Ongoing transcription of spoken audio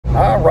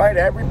All right,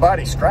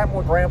 everybody, Scrapping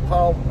with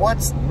Grandpa,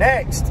 what's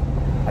next?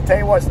 I'll tell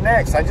you what's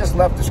next. I just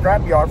left the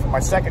scrapyard for my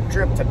second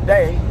trip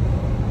today.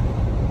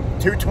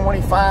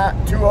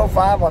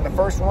 205 on the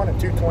first one and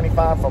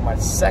 225 for my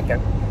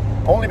second.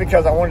 Only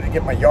because I wanted to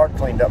get my yard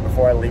cleaned up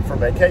before I leave for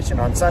vacation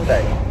on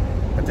Sunday.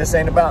 But this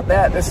ain't about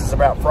that. This is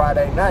about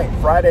Friday night.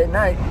 Friday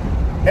night,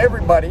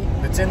 everybody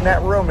that's in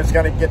that room is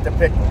going to get to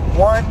pick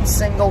one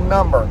single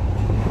number.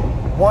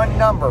 One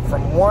number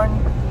from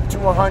 1 to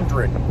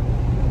 100.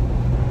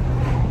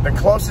 The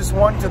closest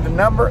one to the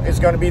number is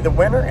going to be the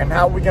winner. And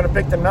how are we going to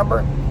pick the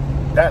number?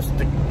 That's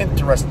the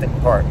interesting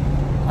part.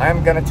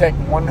 I'm going to take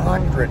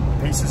 100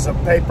 pieces of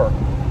paper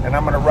and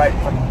I'm going to write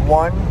from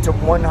 1 to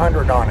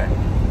 100 on it.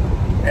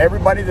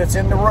 Everybody that's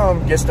in the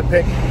room gets to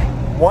pick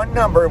one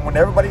number, and when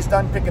everybody's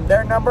done picking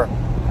their number,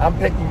 I'm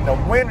picking the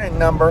winning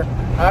number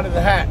out of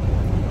the hat.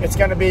 It's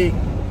going to be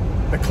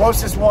the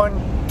closest one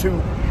to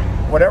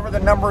whatever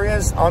the number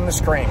is on the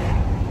screen.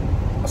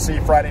 I'll see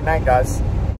you Friday night, guys.